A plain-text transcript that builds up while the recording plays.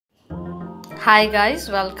Hi guys,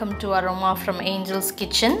 welcome to Aroma from Angel's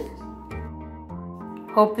Kitchen.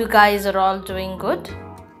 Hope you guys are all doing good.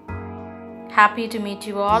 Happy to meet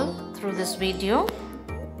you all through this video.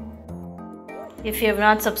 If you have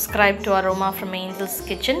not subscribed to Aroma from Angel's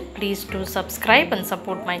Kitchen, please do subscribe and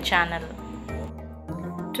support my channel.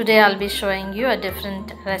 Today I'll be showing you a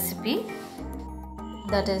different recipe,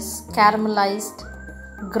 that is caramelized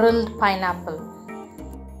grilled pineapple.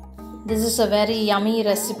 This is a very yummy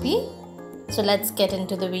recipe. So let's get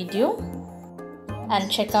into the video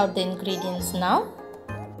and check out the ingredients now.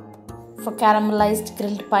 For caramelized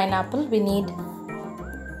grilled pineapple, we need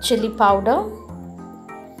chili powder,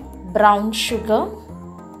 brown sugar,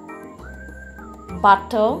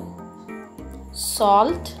 butter,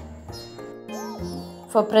 salt.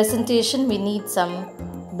 For presentation, we need some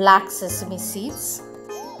black sesame seeds.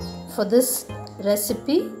 For this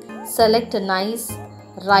recipe, select a nice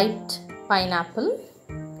ripe pineapple.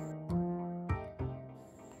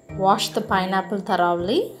 Wash the pineapple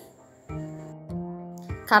thoroughly.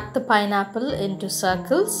 Cut the pineapple into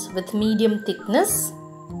circles with medium thickness.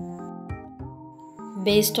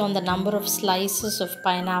 Based on the number of slices of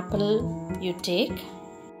pineapple you take,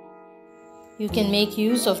 you can make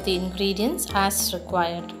use of the ingredients as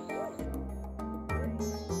required.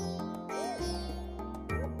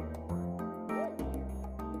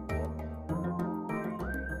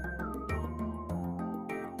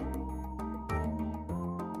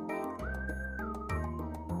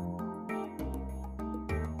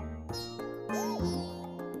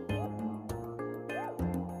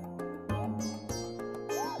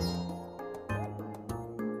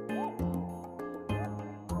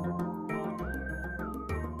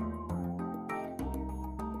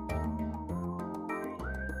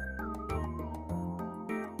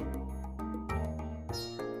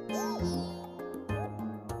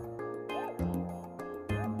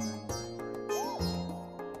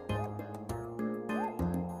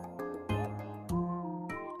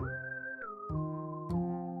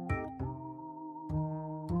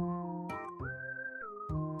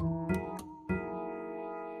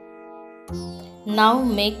 Now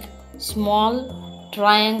make small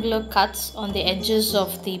triangular cuts on the edges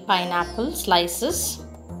of the pineapple slices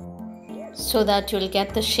so that you will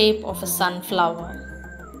get the shape of a sunflower.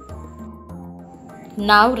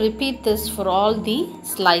 Now repeat this for all the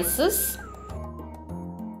slices.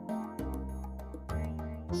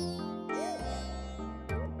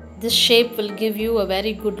 This shape will give you a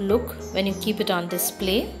very good look when you keep it on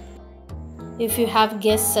display. If you have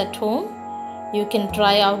guests at home, you can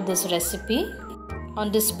try out this recipe. On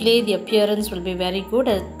display, the appearance will be very good.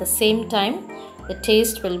 At the same time, the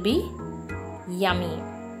taste will be yummy.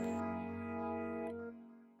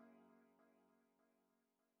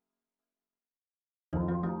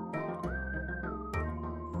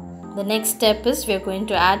 The next step is we are going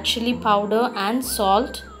to add chili powder and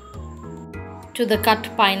salt to the cut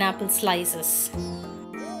pineapple slices.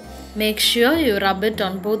 Make sure you rub it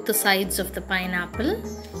on both the sides of the pineapple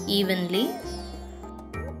evenly.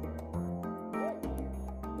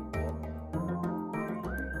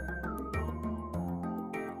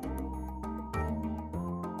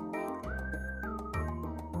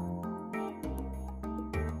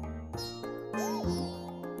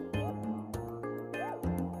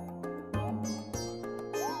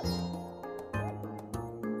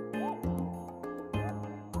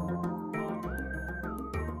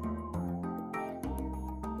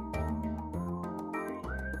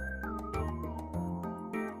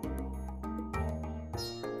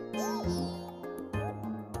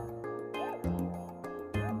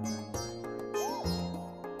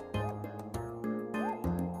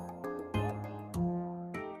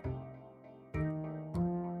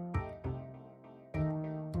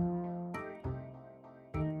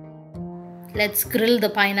 Let's grill the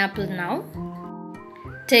pineapple now.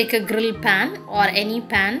 Take a grill pan or any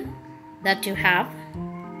pan that you have.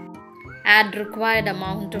 Add required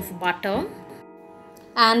amount of butter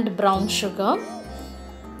and brown sugar.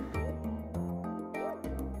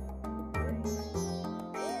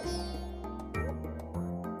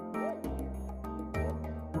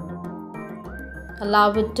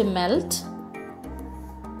 Allow it to melt.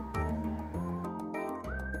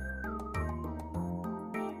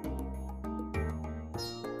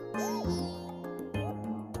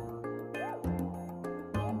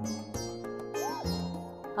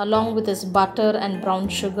 Along with this butter and brown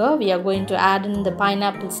sugar, we are going to add in the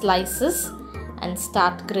pineapple slices and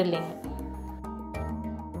start grilling.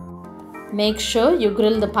 Make sure you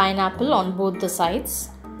grill the pineapple on both the sides.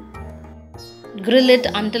 Grill it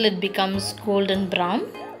until it becomes golden brown.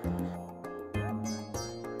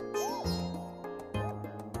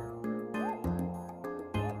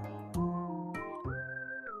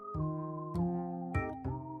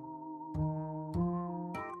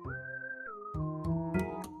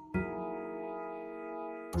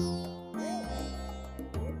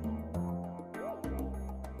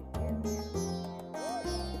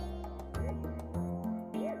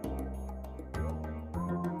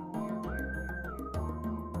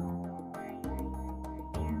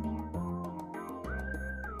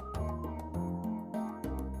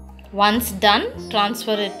 Once done,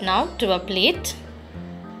 transfer it now to a plate.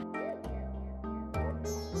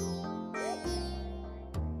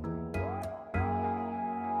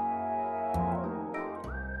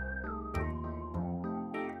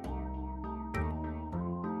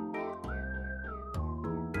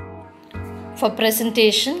 For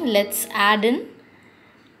presentation, let's add in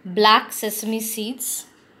black sesame seeds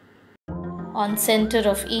on center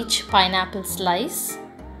of each pineapple slice.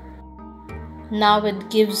 Now it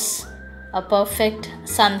gives a perfect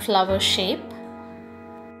sunflower shape.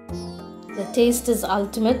 The taste is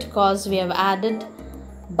ultimate because we have added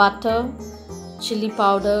butter, chili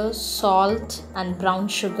powder, salt and brown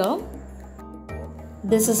sugar.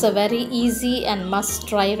 This is a very easy and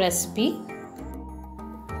must-try recipe.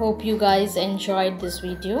 Hope you guys enjoyed this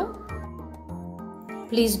video.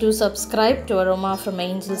 Please do subscribe to Aroma from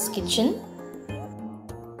Angel's Kitchen.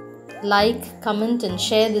 Like, comment and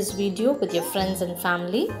share this video with your friends and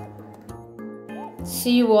family.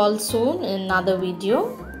 See you all soon in another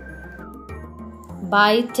video.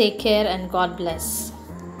 Bye, take care and God bless.